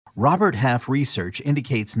Robert Half research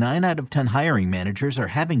indicates 9 out of 10 hiring managers are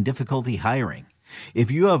having difficulty hiring.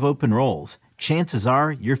 If you have open roles, chances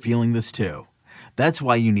are you're feeling this too. That's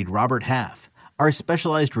why you need Robert Half. Our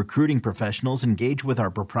specialized recruiting professionals engage with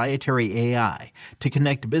our proprietary AI to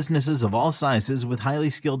connect businesses of all sizes with highly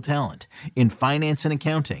skilled talent in finance and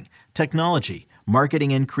accounting, technology,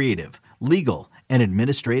 marketing and creative, legal, and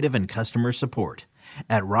administrative and customer support.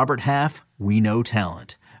 At Robert Half, we know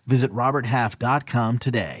talent. Visit roberthalf.com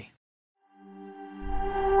today.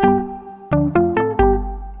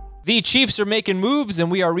 The Chiefs are making moves, and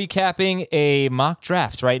we are recapping a mock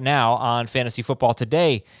draft right now on Fantasy Football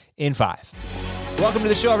Today in 5. Welcome to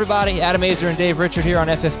the show, everybody. Adam Aizer and Dave Richard here on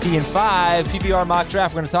FFT in 5. PPR mock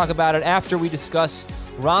draft. We're going to talk about it after we discuss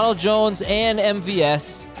Ronald Jones and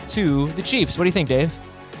MVS to the Chiefs. What do you think, Dave?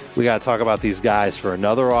 We got to talk about these guys for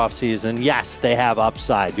another offseason. Yes, they have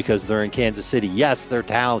upside because they're in Kansas City. Yes, they're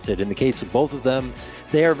talented. In the case of both of them,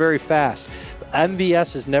 they are very fast.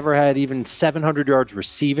 MVS has never had even 700 yards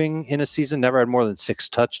receiving in a season, never had more than 6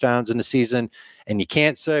 touchdowns in a season. And you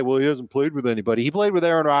can't say, well, he hasn't played with anybody. He played with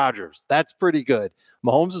Aaron Rodgers. That's pretty good.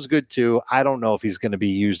 Mahomes is good too. I don't know if he's going to be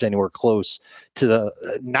used anywhere close to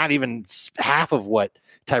the not even half of what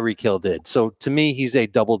Tyreek Hill did. So to me, he's a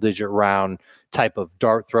double-digit round type of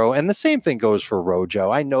dart throw. And the same thing goes for Rojo.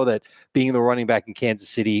 I know that being the running back in Kansas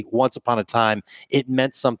City, once upon a time, it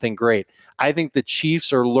meant something great. I think the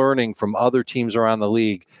Chiefs are learning from other teams around the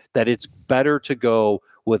league that it's better to go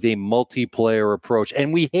with a multiplayer approach.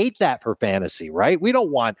 And we hate that for fantasy, right? We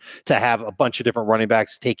don't want to have a bunch of different running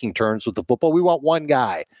backs taking turns with the football. We want one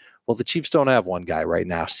guy. Well, the Chiefs don't have one guy right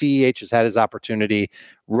now. CEH has had his opportunity.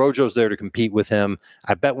 Rojo's there to compete with him.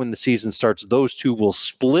 I bet when the season starts, those two will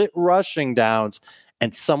split rushing downs,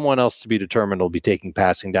 and someone else to be determined will be taking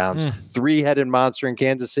passing downs. 3-headed monster in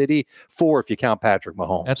Kansas City, 4 if you count Patrick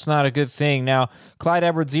Mahomes. That's not a good thing. Now, Clyde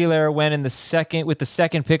Edwards-Helaire went in the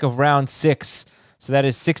second pick of round 6. So that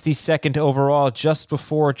is 62nd overall, just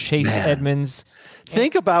before Chase Edmonds.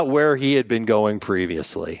 Think about where he had been going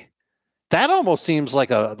previously. That almost seems like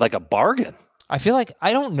a bargain. I feel like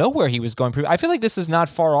I don't know where he was going previously. I feel like this is not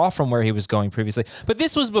far off from where he was going previously. But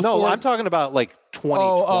this was before. No, I'm talking about like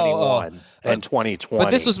 2021 and 2020.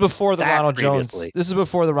 But this was before the Ronald Jones. This is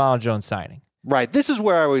before the Ronald Jones signing. Right. This is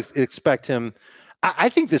where I would expect him. I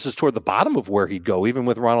think this is toward the bottom of where he'd go, even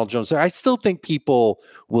with Ronald Jones there. I still think people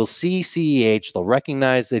will see CEH, they'll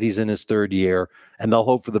recognize that he's in his 3rd year, and they'll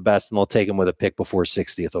hope for the best, and they'll take him with a pick before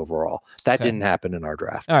 60th overall. That didn't happen in our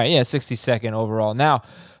draft. All right, 62nd overall. Now,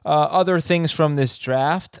 other things from this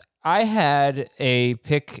draft, I had a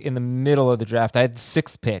pick in the middle of the draft. I had the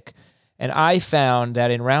 6th pick, and I found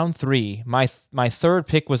that in round 3, my 3rd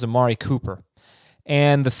pick was Amari Cooper.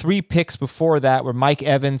 And the 3 picks before that were Mike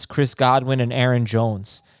Evans, Chris Godwin, and Aaron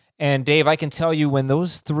Jones. And Dave, I can tell you when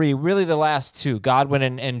those 3, really the last 2,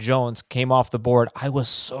 Godwin and Jones, came off the board, I was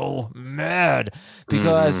so mad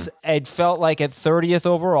because it felt like at 30th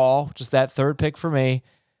overall, just that 3rd pick for me,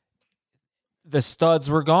 the studs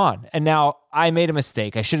were gone. And now I made a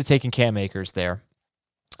mistake. I should have taken Cam Akers there.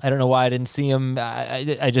 I don't know why I didn't see him.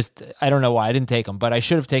 I don't know why I didn't take him, but I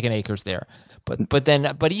should have taken Akers there.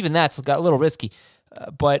 But even that's got a little risky.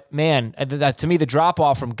 But man, to me, the drop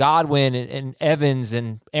off from Godwin and Evans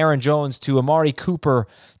and Aaron Jones to Amari Cooper,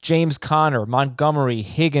 James Conner, Montgomery,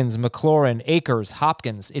 Higgins, McLaurin, Akers,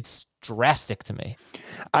 Hopkins, it's drastic to me.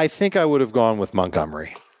 I think I would have gone with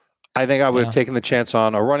Montgomery. I think I would have taken the chance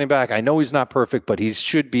on a running back. I know he's not perfect, but he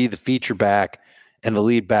should be the feature back and the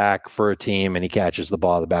lead back for a team, and he catches the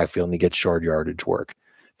ball in the backfield and he gets short yardage work.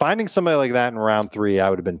 Finding somebody like that in round 3, I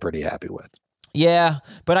would have been pretty happy with. Yeah,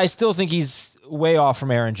 but I still think he's way off from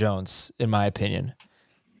Aaron Jones, in my opinion.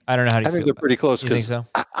 I don't know how to. I think they're pretty close because so?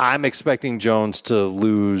 I'm expecting Jones to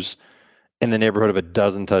lose in the neighborhood of a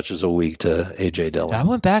dozen touches a week to A.J. Dillon. I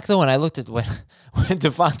went back, though, and I looked at when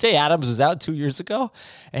Devontae Adams was out 2 years ago.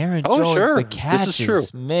 Aaron Jones, the catches, this is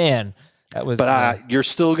true. Man, that was... But you're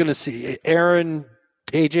still going to see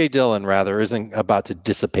A.J. Dillon, isn't about to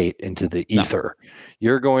dissipate into the ether. No.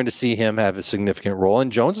 You're going to see him have a significant role,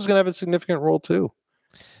 and Jones is going to have a significant role, too.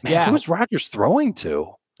 Man, who was Rodgers throwing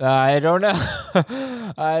to? I don't know.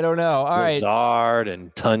 I don't know. All right. Lazard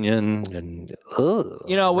and Tunyon and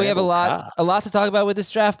we have a lot to talk about with this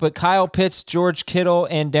draft, but Kyle Pitts, George Kittle,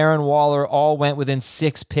 and Darren Waller all went within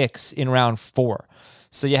 6 picks in round 4.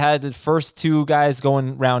 So you had the first 2 guys go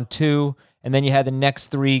in round 2, and then you had the next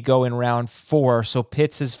 3 go in round 4. So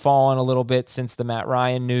Pitts has fallen a little bit since the Matt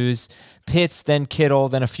Ryan news. Pitts, then Kittle,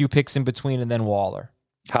 then a few picks in between, and then Waller.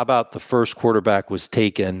 How about the first quarterback was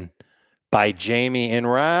taken by Jamie in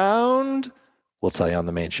round? We'll tell you on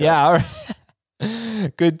the main show. Yeah, all right.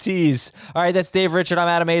 Good tease. All right, that's Dave Richard. I'm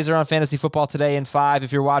Adam Azer on Fantasy Football Today in 5.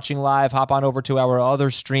 If you're watching live, hop on over to our other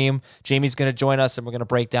stream. Jamie's going to join us, and we're going to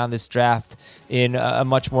break down this draft in a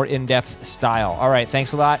much more in-depth style. All right,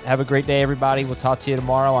 thanks a lot. Have a great day, everybody. We'll talk to you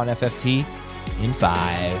tomorrow on FFT in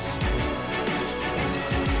 5.